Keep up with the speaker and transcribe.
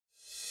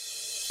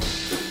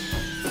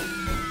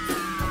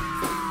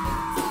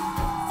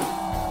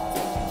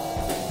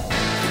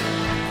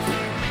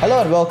Hello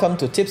and welcome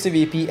to Tipsy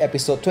VP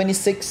episode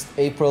 26,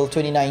 April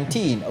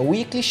 2019, a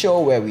weekly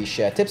show where we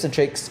share tips and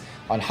tricks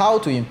on how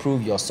to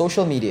improve your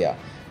social media.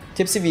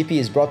 Tipsy VP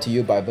is brought to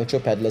you by Virtual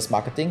Peddlers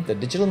Marketing, the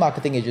digital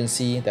marketing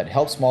agency that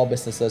helps small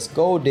businesses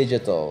go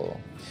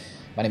digital.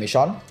 My name is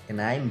Sean. And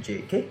I'm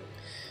JK.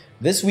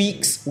 This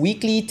week's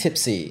weekly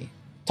Tipsy.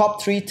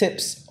 Top 3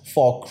 tips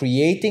for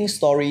creating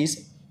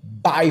stories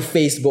by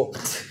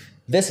Facebook.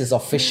 This is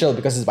official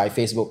because it's by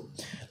Facebook.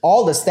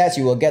 All the stats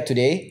you will get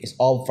today is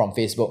all from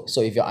Facebook.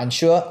 So if you're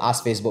unsure,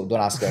 ask Facebook, don't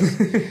ask us.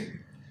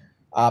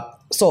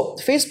 So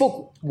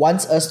Facebook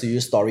wants us to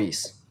use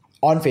stories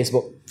on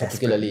Facebook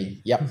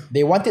particularly. Yep.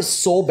 They want it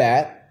so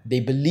bad,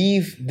 they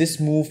believe this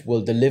move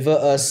will deliver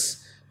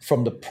us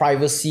from the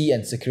privacy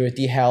and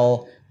security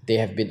hell they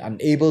have been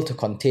unable to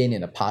contain in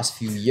the past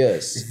few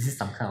years. This is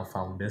some kind of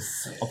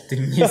founders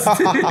optimist. Just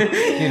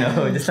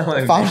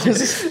someone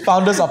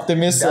Founders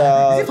optimist. Is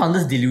it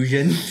founders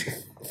delusion?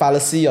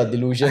 Fallacy or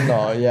delusion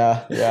or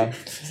yeah.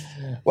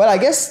 Well, I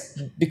guess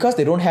because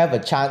they don't have a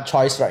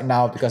choice right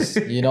now because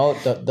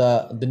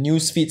the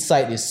newsfeed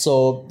site is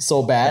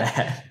so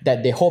bad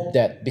that they hope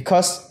that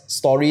because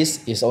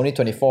stories is only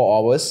 24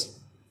 hours,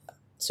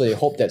 so they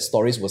hope that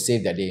stories will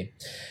save their day.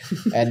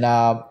 And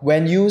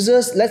when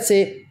users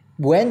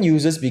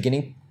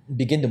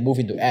begin to move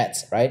into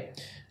ads, right?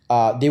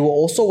 They will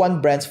also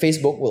want brands.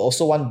 Facebook will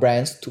also want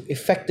brands to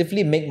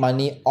effectively make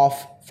money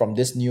off from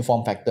this new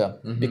form factor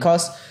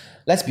because.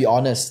 Let's be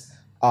honest,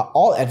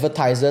 all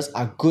advertisers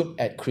are good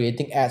at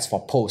creating ads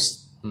for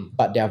posts,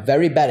 but they are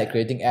very bad at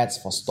creating ads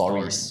for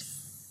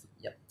stories.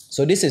 Yep.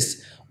 So this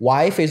is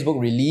why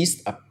Facebook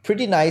released a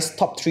pretty nice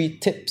top 3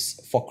 tips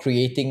for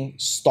creating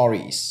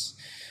stories.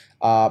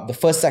 The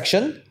first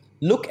section,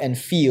 look and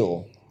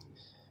feel.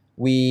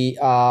 They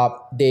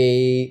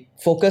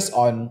focus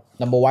on,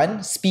 number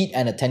 1, speed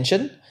and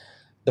attention.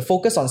 The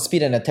focus on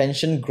speed and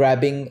attention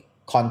grabbing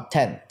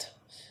content.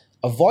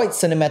 Avoid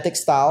cinematic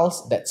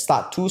styles that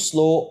start too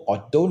slow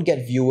or don't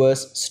get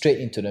viewers straight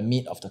into the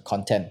meat of the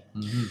content.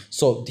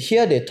 So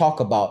here they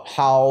talk about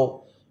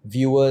how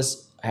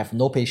viewers have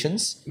no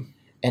patience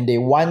and they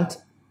want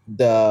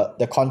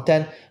the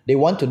content. They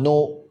want to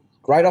know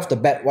right off the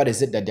bat what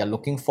is it that they're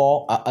looking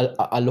for,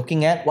 are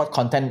looking at, what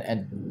content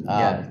and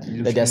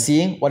that they're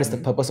seeing, what is the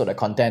purpose of the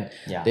content.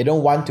 Yeah. They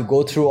don't want to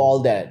go through all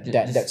that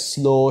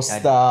slow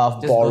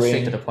stuff, just boring. Go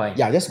straight to the point.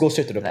 Yeah, just go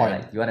straight to the point.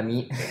 Like, you want to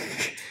meet?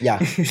 Yeah.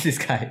 This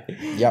guy.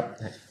 Yep.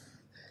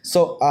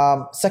 So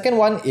second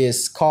one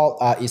is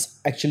called is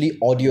actually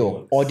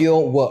audio. Audio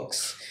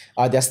works.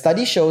 Their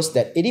study shows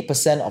that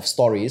 80% of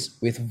stories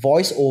with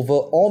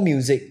voiceover or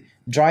music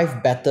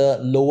drive better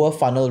lower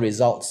funnel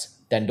results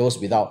than those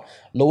without.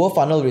 Lower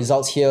funnel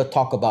results here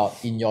talk about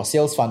in your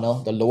sales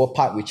funnel, the lower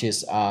part, which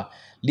is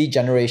lead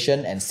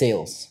generation and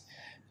sales.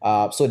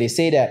 So they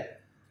say that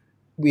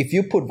if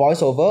you put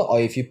voiceover or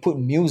if you put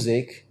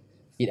music,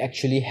 it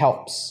actually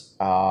helps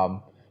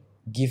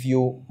give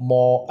you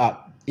more.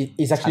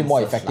 It's actually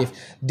more effective,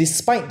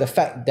 despite the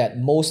fact that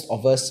most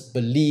of us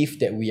believe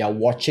that we are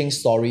watching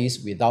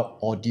stories without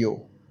audio.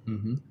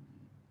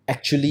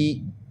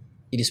 Actually,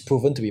 it is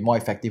proven to be more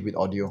effective with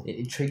audio.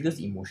 It triggers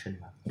emotion.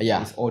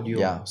 Yeah. It's audio.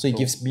 Yeah. So it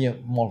gives me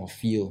more of a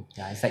feel.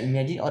 Yeah, it's like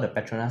imagine all the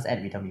Petronas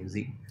ad without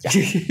music.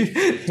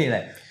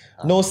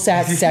 No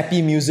sad,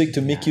 sappy music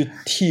to make you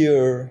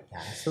tear.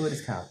 Yeah, so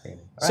this kind of thing.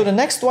 So the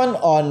next one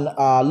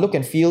on look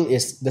and feel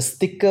is the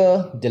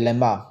sticker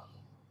dilemma.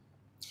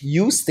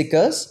 Use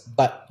stickers,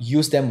 but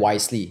use them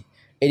wisely.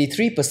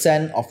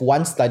 83% of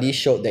one study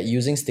showed that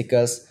using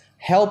stickers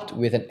helped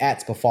with an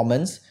ad's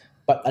performance,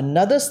 but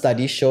another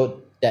study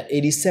showed that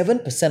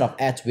 87% of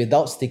ads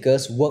without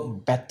stickers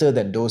work better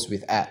than those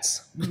with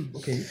ads.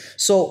 Okay.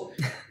 So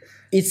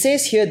it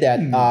says here that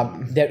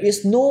there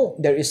is no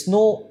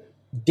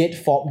dead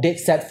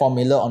set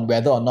formula on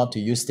whether or not to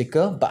use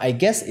sticker, but I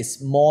guess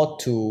it's more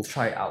to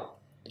Try out.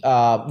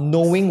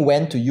 knowing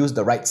when to use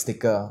the right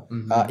sticker.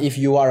 If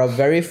you are a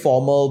very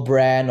formal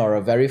brand or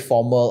a very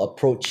formal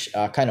approach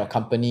kind of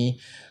company,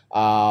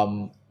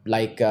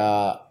 like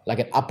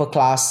an upper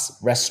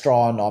class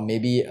restaurant or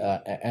maybe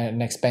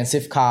an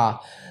expensive car,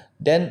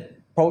 then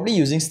probably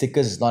using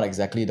stickers is not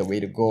exactly the way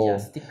to go. Yeah,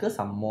 stickers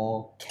are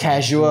more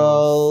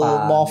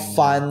Casual, more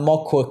fun,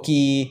 more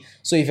quirky.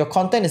 So if your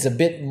content is a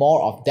bit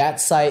more of that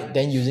side,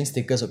 then using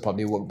stickers would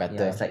probably work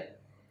better.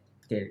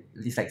 Yeah,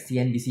 it's like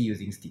CNBC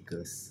using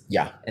stickers.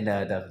 Yeah. And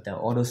the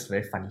all those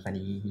very funny.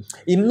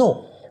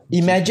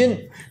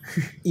 Imagine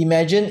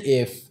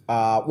if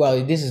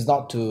this is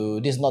not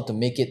to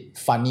make it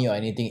funny or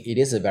anything. It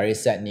is a very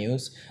sad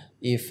news.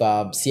 If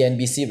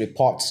CNBC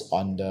reports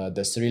on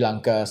the Sri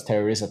Lanka's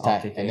terrorist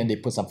attack and then they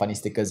put some funny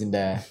stickers in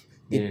there,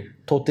 it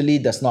totally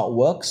does not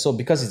work. So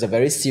because it's a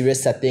very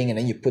serious setting and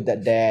then you put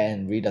that there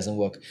and it really doesn't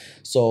work.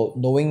 So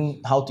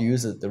knowing how to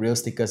use the real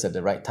stickers at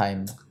the right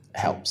time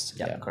helps.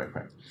 Yeah,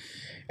 correct.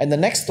 And the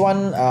next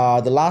one,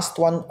 the last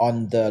one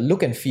on the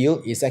look and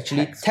feel is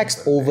actually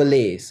text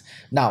overlays.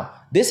 Now,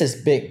 this is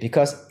big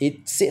because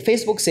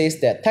Facebook says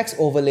that text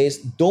overlays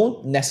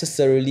don't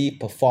necessarily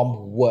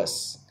perform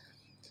worse,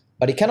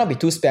 but it cannot be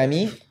too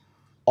spammy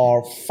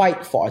or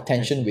fight for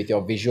attention with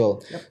your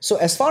visual. So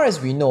as far as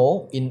we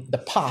know, in the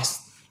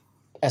past,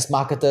 as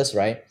marketers,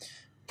 right,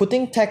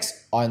 putting text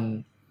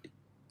on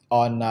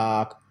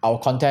our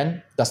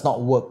content does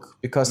not work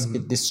because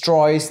it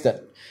destroys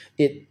that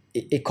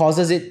it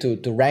causes it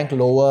to rank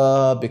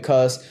lower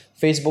because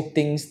Facebook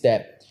thinks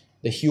that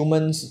the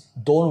humans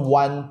don't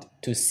want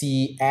to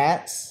see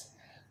ads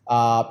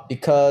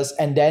because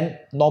and then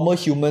normal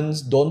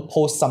humans don't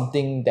post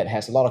something that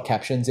has a lot of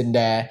captions in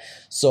there,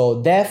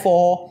 so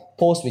therefore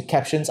posts with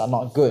captions are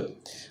not good.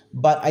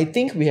 But I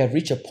think we have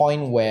reached a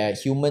point where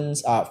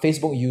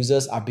Facebook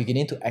users are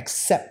beginning to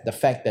accept the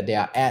fact that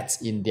there are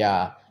ads in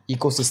their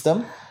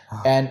ecosystem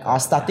and are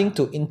starting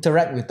to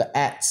interact with the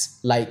ads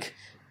like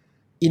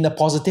in a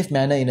positive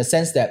manner, in a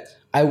sense that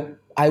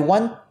I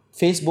want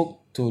Facebook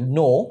to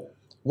know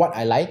what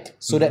I like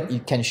so that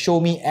it can show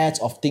me ads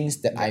of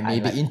things that I may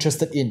be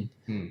interested in.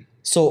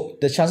 So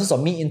the chances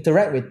of me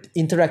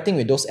interacting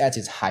with those ads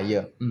is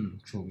higher.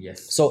 True,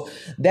 yes. So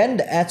then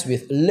the ads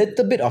with a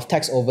little bit of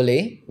text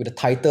overlay with a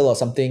title or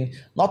something,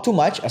 not too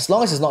much, as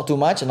long as it's not too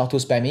much and not too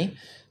spammy,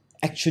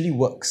 actually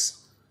works.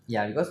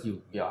 Yeah, because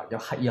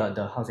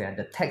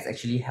the text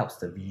actually helps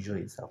the visual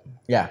itself.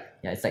 Yeah.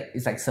 Yeah,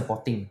 it's like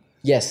supporting.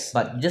 Yes.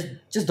 But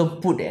just don't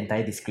put the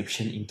entire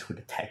description into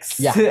the text.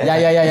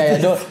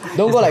 Yeah.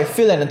 Don't go like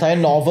fill an entire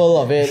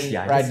novel of it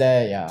right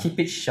there. Yeah.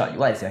 Keep it short.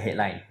 What is your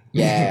headline?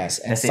 Yes,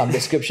 and some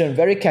description,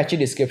 very catchy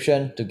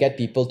description to get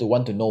people to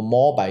want to know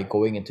more by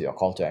going into your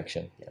call to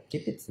action. Yeah,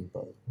 keep it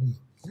simple.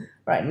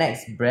 Right,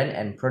 next, brand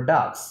and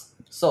products.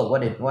 So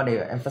what they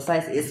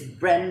emphasize is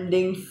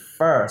branding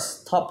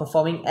first. Top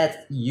performing ads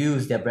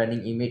use their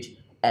branding image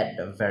at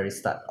the very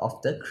start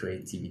of the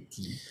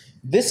creativity.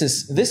 This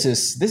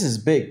is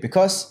big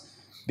because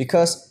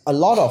a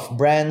lot of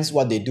brands,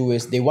 what they do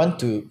is they want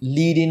to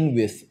lead in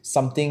with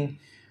something.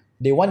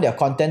 They want their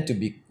content to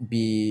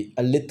be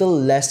a little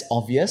less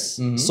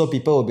obvious, so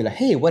people will be like,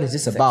 "Hey, what is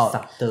this about?"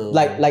 subtle.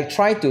 Like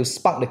try to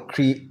spark the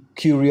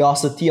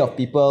curiosity of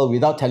people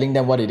without telling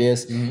them what it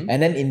is, and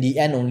then in the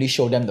end only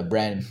show them the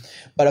brand.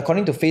 But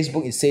according to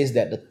Facebook, it says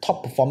that the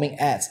top performing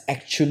ads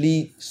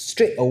actually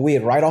straight away,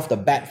 right off the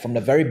bat, from the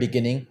very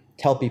beginning,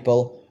 tell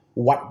people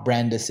what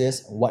brand this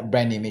is, what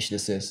brand image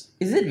this is.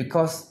 Is it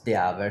because they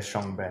are a very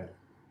strong brand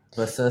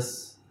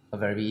versus a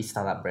very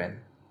startup brand?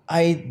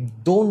 I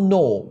don't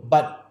know,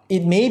 but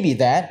it may be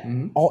that,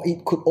 or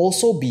it could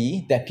also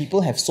be that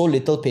people have so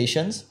little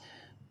patience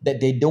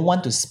that they don't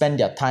want to spend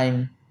their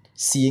time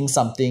seeing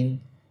something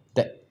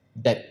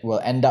that will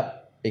end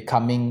up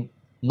becoming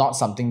not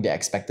something they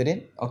expected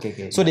it.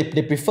 Okay. So they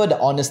prefer the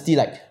honesty,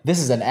 like this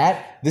is an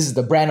ad, this is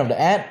the brand of the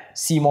ad,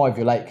 see more if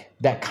you like.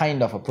 That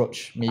kind of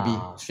approach, maybe.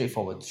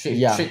 Straightforward. Straight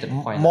to the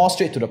point. More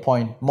straight to the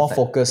point, more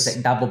focused. It's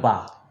like double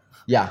bar.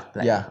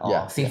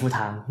 Yeah. Sing Fu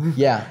Tang.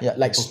 Yeah,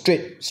 like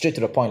straight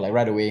to the point, like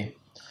right away.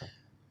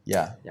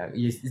 Yeah. Yeah,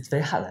 it's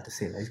very hard to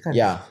say. Like,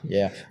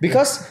 Yeah.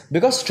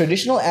 Because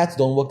traditional ads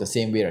don't work the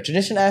same way. Right?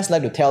 Traditional ads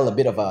like to tell a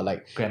bit of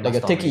a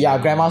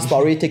grandma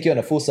story, take you on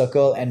a full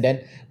circle, and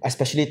then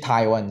especially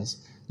Thai ones,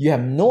 you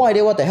have no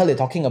idea what the hell they're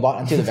talking about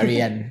until the very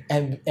end,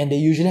 and they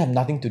usually have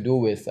nothing to do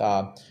with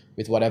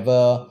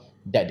whatever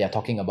that they're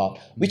talking about,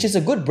 which is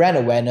a good brand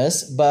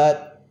awareness,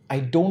 but I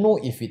don't know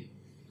if it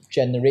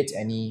generates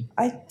any.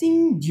 I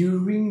think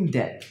during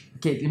that,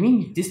 okay, I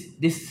mean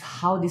this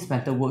how this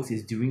matter works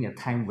is during a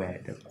time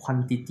where the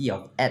quantity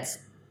of ads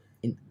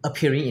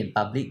appearing in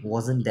public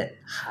wasn't that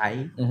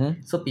high,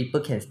 so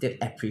people can still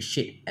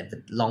appreciate a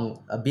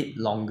bit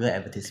longer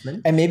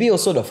advertisement. And maybe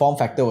also the form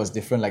factor was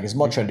different. Like it's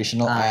more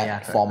traditional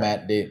ad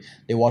format. Correct.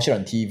 They watch it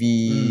on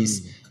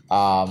TVs,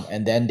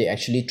 and then they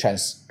actually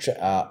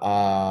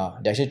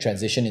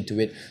transition into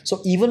it.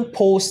 So even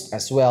post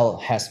as well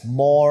has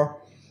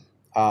more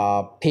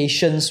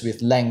patience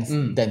with length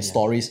than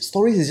stories.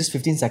 Stories is just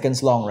 15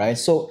 seconds long, right?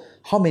 So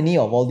how many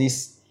of all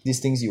these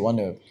things you want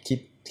to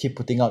keep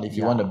putting out if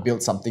you want to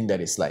build something that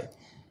is like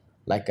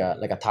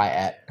a Thai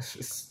ad?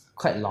 It's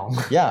quite long.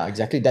 Yeah,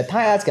 exactly. That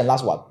Thai ads can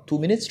last what, 2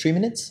 minutes, 3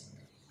 minutes?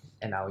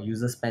 And our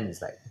user span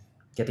is like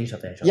getting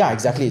shorter and shorter. Yeah,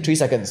 exactly. 3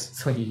 seconds.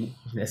 So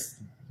there's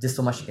just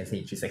so much you can say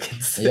in 3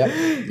 seconds.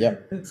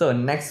 Yep. So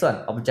next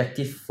one,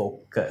 objective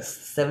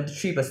focus.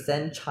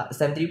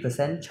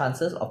 73%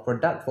 chances of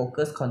product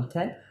focused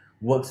content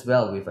works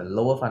well with a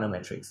lower funnel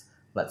metrics,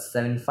 but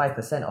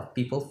 75% of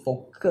people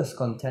focused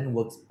content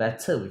works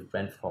better with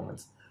brand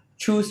performance.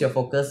 Choose your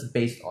focus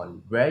based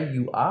on where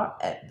you are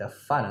at the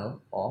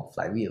funnel or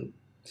flywheel.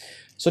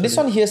 So this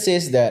one here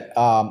says that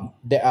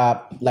there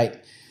are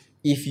like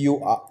if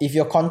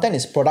your content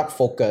is product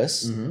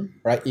focused,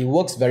 right, it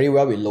works very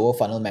well with lower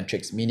funnel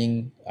metrics,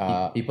 meaning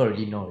people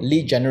already know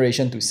lead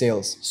generation to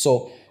sales.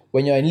 So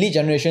when you're in lead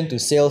generation to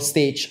sales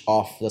stage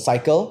of the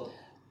cycle,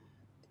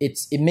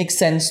 it makes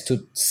sense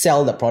to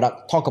sell the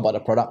product, talk about the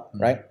product,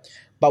 right?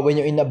 But when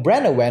you're in the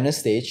brand awareness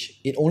stage,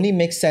 it only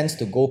makes sense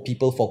to go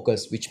people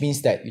focused, which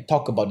means that you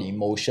talk about the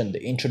emotion,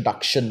 the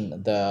introduction,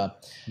 the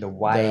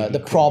why,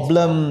 the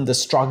problem, the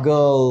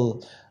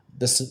struggle,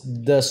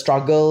 the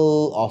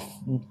struggle of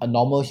a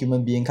normal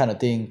human being kind of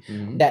thing,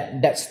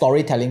 that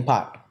storytelling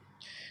part.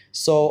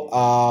 So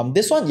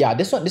this one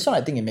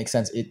I think it makes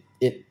sense.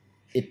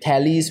 It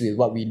tallies with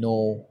what we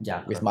know Yeah,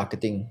 with correct.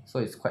 marketing. So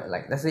it's quite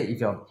like, let's say if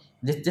you're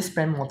just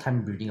spend more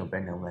time building your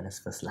brand awareness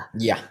first lah.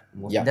 Yeah.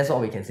 Yeah. That's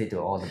what we can say to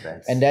all the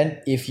brands. And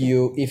then if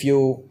you're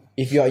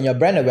in your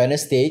brand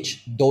awareness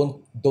stage,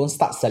 don't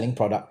start selling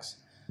products.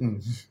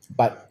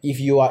 But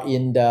if you're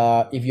in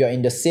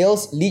the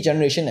sales, lead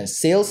generation and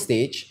sales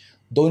stage,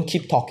 don't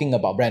keep talking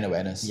about brand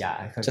awareness. Yeah,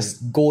 I agree.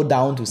 Just go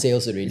down to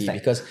sales already, It's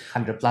like because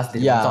 100 plus, they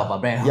don't talk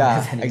about brand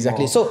awareness anymore.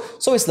 exactly. So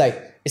it's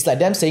like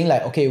them saying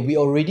like, okay, we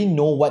already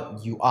know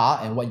what you are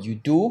and what you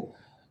do.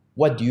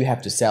 What do you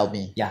have to sell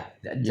me? Yeah,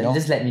 know?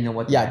 just let me know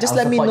what to Yeah, buy. just I'll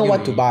let me support know you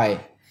what to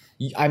already.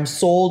 buy. I'm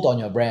sold on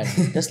your brand.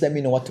 Just let me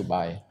know what to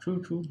buy.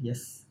 True,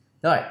 yes.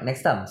 Alright,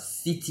 next time,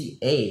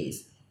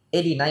 CTAs.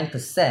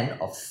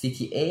 89% of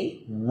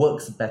CTA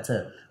works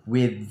better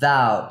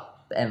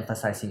without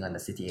emphasizing on the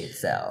CTA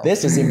itself.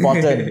 This is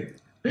important.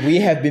 We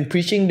have been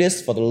preaching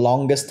this for the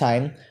longest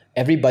time.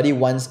 Everybody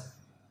wants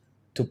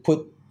to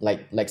put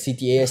like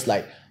CTAs,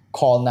 like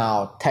call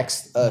now,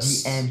 text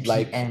us, DM,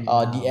 like PM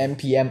now. DM,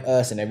 PM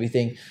us and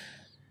everything.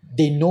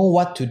 They know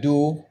what to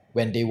do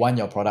when they want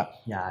your product.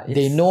 Yeah,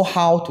 They it's- know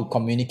how to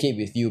communicate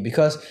with you,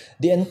 because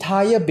the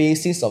entire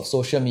basis of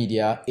social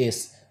media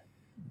is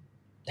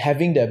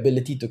having the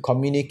ability to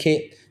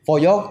communicate for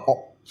your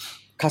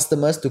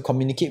customers to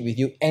communicate with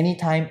you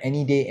anytime,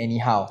 any day,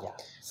 anyhow. Yeah,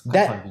 it's quite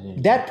that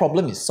convenient. that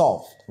problem is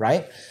solved,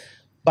 right?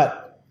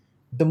 But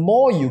the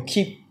more you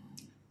keep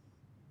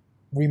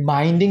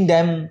reminding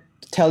them,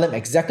 tell them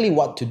exactly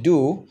what to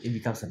do, it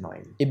becomes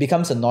annoying. it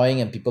becomes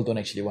annoying and people don't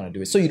actually want to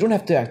do it. So you don't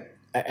have to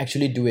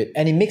actually do it.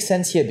 And it makes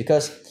sense here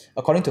because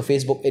according to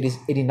Facebook, it is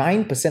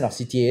 89% of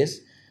CTAs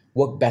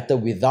work better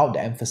without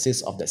the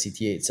emphasis of the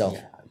CTA itself.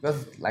 Yeah,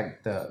 because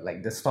like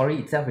the story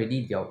itself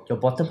already, your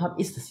bottom half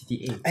is the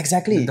CTA.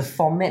 Exactly. The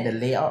format, the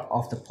layout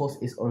of the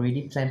post is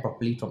already planned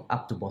properly from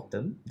up to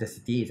bottom. The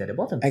CTA is at the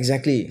bottom.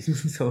 Exactly.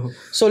 So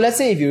So let's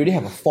say if you already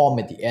have a form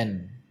at the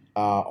end,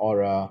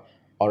 or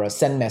a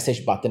send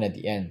message button at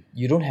the end,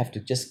 you don't have to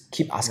just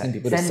keep asking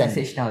people send to send.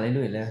 message now.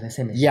 Let's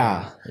send message.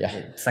 Yeah.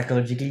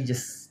 Psychologically,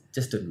 just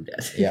to do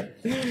that. Yeah.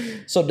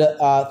 So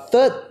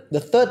the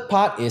third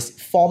part is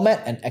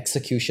format and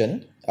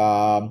execution,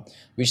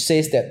 which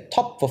says that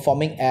top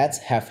performing ads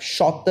have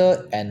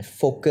shorter and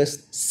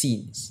focused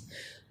scenes.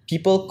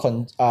 People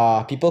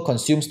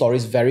consume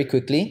stories very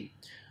quickly,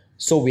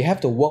 so we have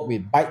to work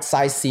with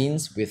bite-sized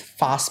scenes with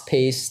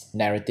fast-paced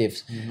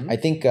narratives. I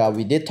think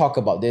we did talk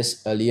about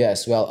this earlier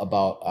as well,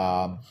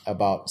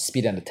 about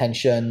speed and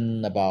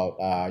attention, about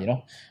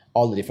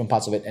all the different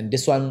parts of it, and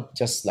this one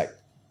just like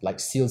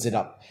seals it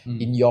up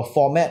in your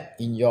format,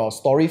 in your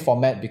story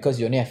format, because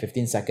you only have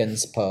 15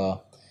 seconds per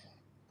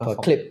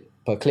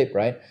clip,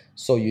 right?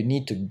 So you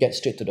need to get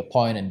straight to the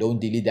point and don't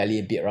dilly-dally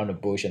and beat around the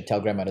bush and tell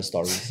grandmother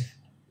stories.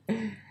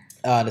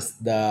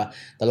 The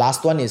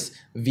last one is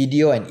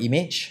video and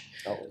image.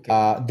 Oh,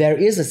 okay. There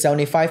is a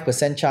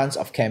 75% chance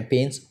of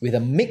campaigns with a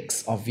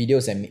mix of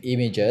videos and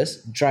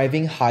images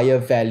driving higher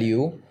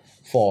value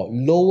for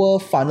lower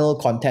funnel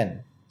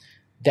content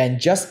than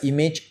just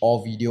image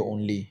or video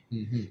only.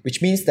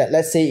 Which means that,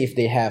 let's say if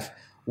they have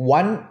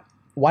one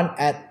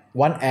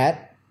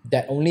ad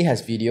that only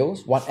has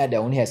videos, one ad that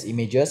only has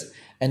images,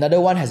 another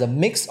one has a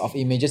mix of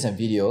images and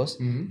videos,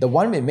 the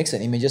one with mix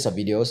and images or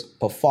videos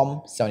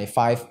perform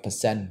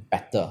 75%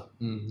 better.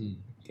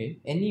 Okay.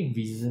 Any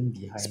reason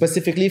behind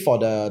Specifically for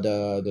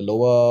the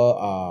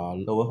lower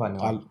lower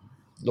funnel?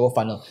 lower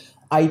funnel.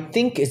 I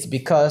think it's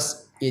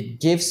because it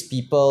gives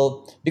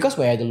people, because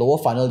when you're at the lower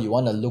funnel, you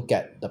want to look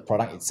at the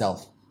product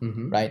itself,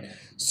 right?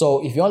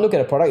 So if you want to look at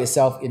the product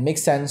itself, it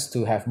makes sense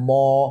to have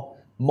more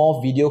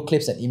video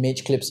clips and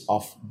image clips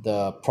of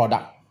the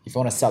product. If you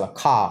want to sell a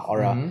car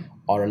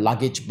or a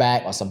luggage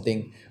bag or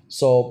something.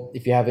 So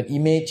if you have an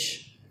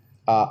image,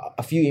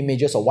 a few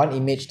images or one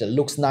image that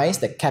looks nice,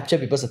 that capture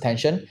people's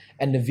attention,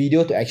 and the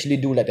video to actually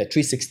do like the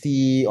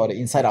 360 or the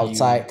inside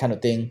outside kind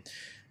of thing.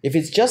 If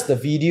it's just the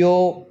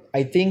video,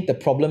 I think the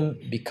problem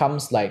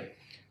becomes like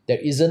there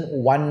isn't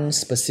one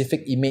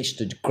specific image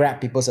to grab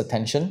people's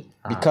attention,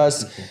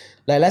 because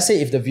like, let's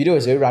say if the video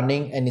is already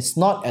running and it's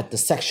not at the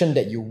section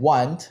that you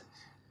want,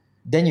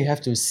 then you have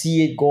to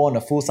see it go on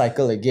a full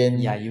cycle again.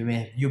 Yeah,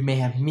 you may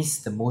have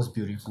missed the most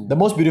beautiful. The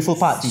most beautiful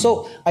part.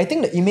 So I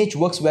think the image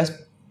works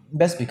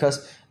best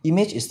because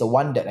image is the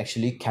one that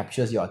actually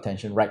captures your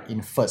attention right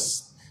in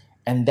first,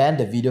 and then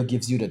the video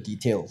gives you the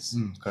details.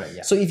 Correct.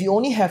 Yeah. So if you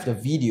only have the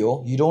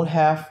video, you don't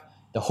have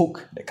the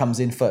hook that comes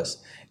in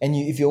first, and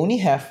if you only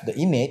have the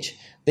image,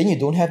 then you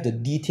don't have the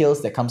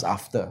details that comes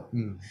after.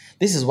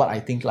 This is what I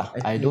think lah.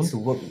 I It don't. needs to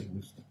work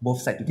with both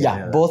sides together.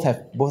 Yeah, both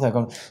have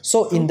gone.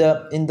 So in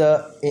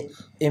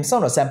some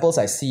of the samples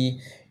I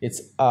see,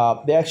 it's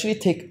they actually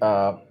take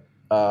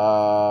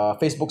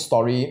Facebook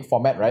story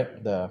format,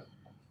 right? The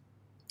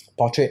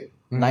portrait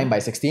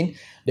 9:16.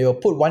 They will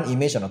put one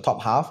image on the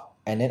top half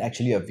and then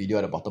actually a video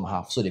at the bottom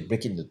half. So they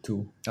break it into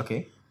two,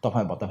 Okay. top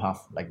half and bottom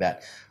half, like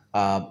that,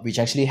 which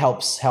actually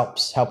helps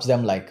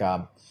them like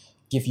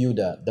give you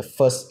the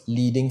first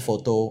leading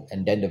photo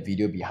and then the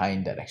video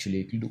behind that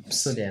actually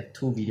loops. So they have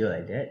two video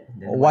like that.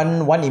 Then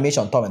One image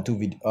on top and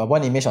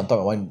one image on top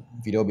and one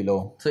video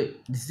below. So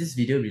is this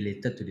video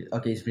related to this?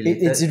 Okay, it's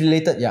related. It's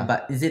related, yeah.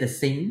 But is it the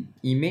same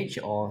image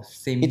or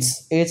same?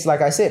 It's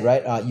like I said,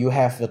 right? You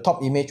have the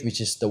top image,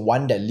 which is the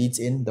one that leads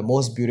in the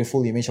most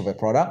beautiful image of a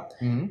product,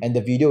 and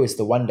the video is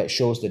the one that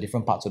shows the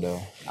different parts of the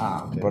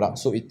product.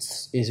 So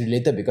it's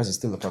related because it's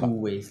still a product. two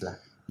ways lah.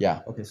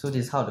 Yeah. Okay, so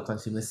this is how the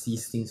consumer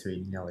sees things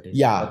really nowadays.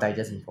 Yeah. Or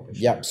digest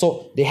information. Yeah.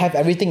 So they have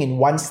everything in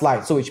one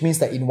slide. So which means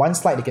that in one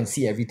slide they can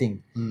see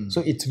everything.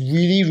 So it's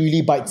really,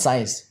 really bite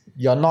sized.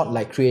 You're not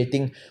like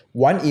creating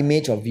one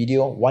image of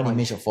video, one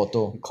image of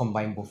photo.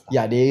 Combine both.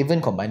 Yeah, they're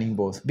even combining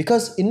both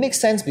because it makes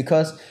sense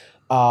because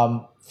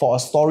for a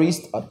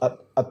stories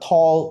a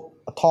tall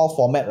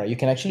format, right? You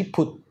can actually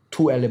put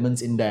two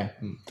elements in there.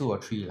 Two or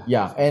three lah.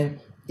 Yeah, and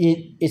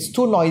it's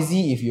too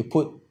noisy if you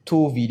put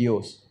two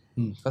videos.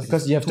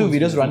 Because you have two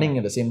videos running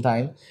at the same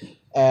time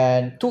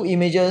and two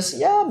images,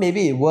 yeah,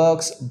 maybe it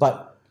works,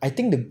 but I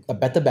think a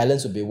better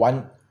balance would be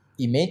one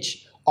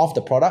image of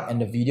the product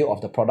and the video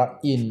of the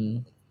product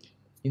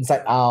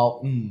inside out,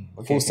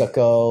 full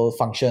circle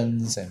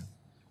functions and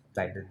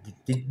like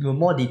the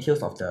more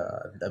details of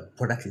the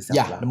product itself.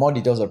 yeah, the more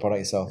details of the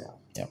product itself.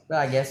 Yeah. Well,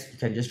 I guess you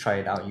can just try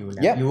it out. You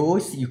can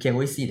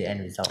always see the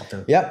end result of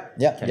the Yep.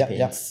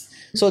 campaigns.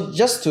 So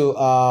just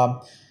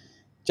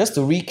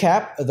to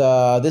recap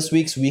this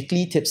week's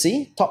weekly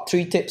tipsy, top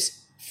 3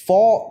 tips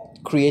for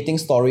creating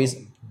stories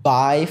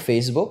by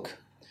Facebook.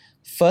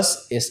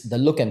 First is the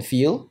look and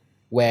feel,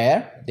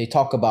 where they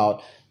talk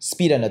about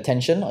speed and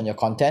attention on your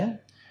content,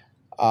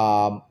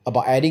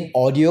 about adding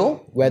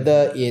audio,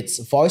 whether it's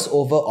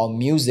voiceover or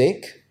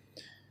music,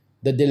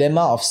 the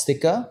dilemma of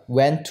sticker,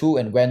 when to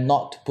and when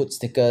not to put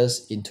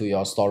stickers into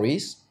your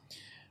stories.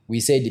 We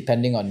say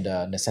depending on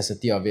the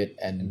necessity of it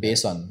and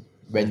based on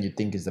when you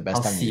think is the best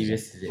How time to use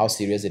serious it. is it? How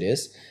serious it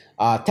is.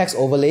 Text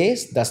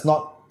overlays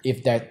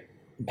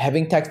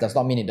having text does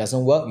not mean it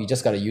doesn't work. You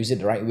just got to use it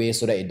the right way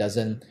so that it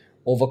doesn't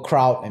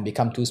overcrowd and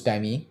become too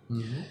spammy.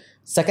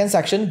 Second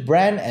section,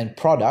 brand and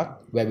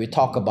product, where we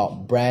talk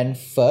about branding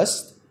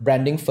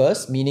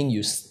first, meaning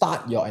you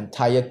start your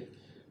entire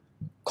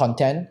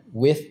content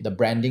with the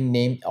branding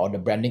name or the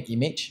branding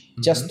image,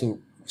 just to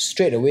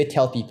straight away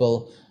tell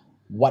people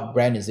what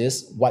brand is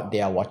this, what they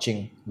are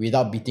watching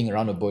without beating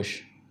around the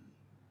bush.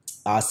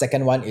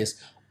 Second one is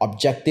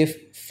objective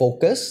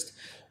focused,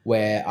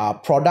 where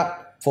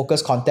product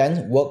focused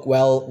content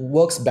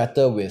works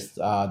better with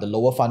the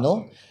lower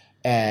funnel,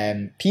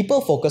 and people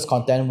focused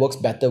content works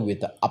better with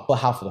the upper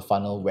half of the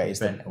funnel, where it's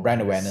the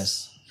brand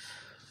awareness.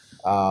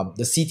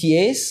 The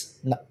CTAs,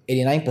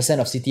 89%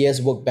 of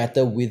CTAs work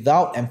better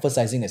without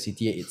emphasizing the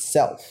CTA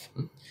itself.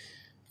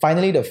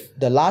 Finally,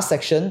 the last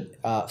section,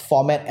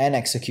 format and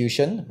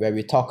execution, where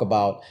we talk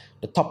about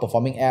the top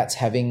performing ads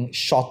having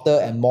shorter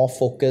and more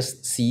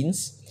focused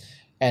scenes,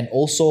 and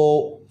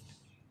also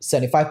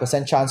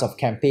 75% chance of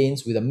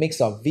campaigns with a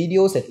mix of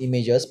videos and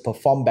images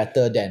perform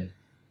better than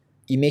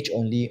image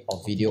only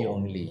or video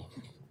only.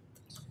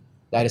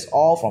 That is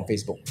all from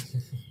Facebook.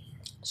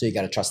 So you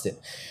gotta trust it.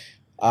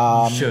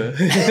 Sure.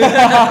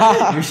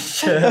 You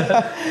sure?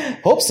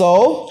 Hope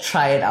so.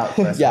 Try it out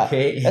first. Yeah,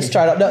 Okay. let's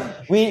try it out. No,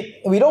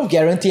 we don't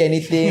guarantee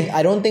anything.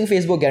 I don't think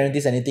Facebook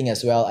guarantees anything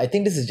as well. I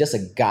think this is just a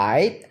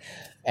guide,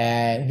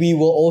 and we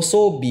will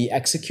also be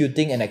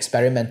executing and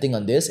experimenting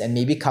on this, and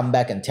maybe come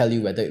back and tell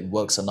you whether it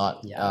works or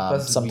not.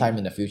 because sometime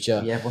in the future.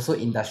 We have also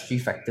industry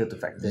factor to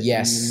factor in,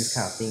 Yes. this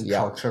kind of thing, Yeah.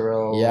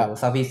 cultural, Yeah.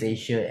 Southeast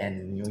Asia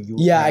and US.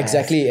 Yeah,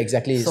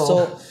 exactly. So-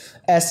 So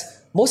as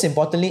most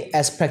importantly,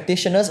 as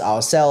practitioners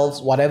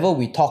ourselves, whatever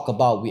we talk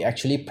about, we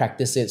actually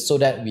practice it so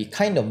that we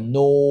kind of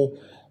know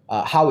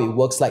how it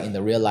works like in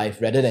the real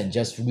life, rather than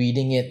just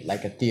reading it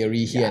like a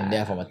theory here and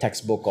there from a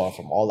textbook or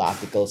from all the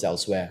articles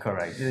elsewhere.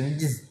 Correct.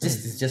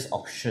 This is just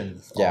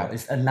options. Yeah. Or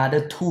it's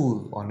another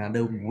tool or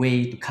another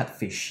way to cut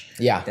fish.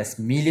 Yeah. There's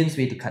millions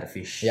way to cut a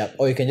fish. Yeah,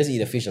 or you can just eat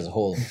the fish as a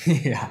whole.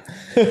 Yeah.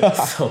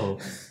 So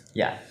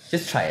yeah,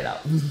 just try it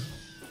out.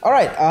 All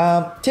right,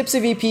 Tipsy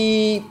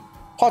VP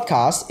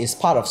podcast is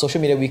part of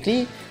Social Media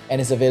Weekly and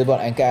is available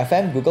on Anchor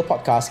FM, Google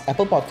Podcasts,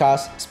 Apple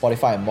Podcasts,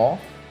 Spotify, and more.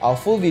 Our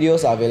full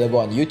videos are available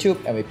on YouTube,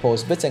 and we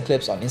post bits and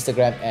clips on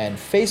Instagram and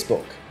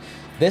Facebook.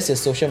 This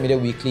is Social Media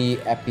Weekly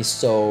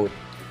episode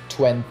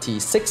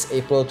 26,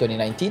 April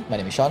 2019. My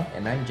name is Sean.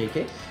 And I'm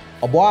JK.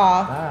 Au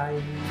revoir.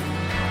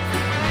 Bye.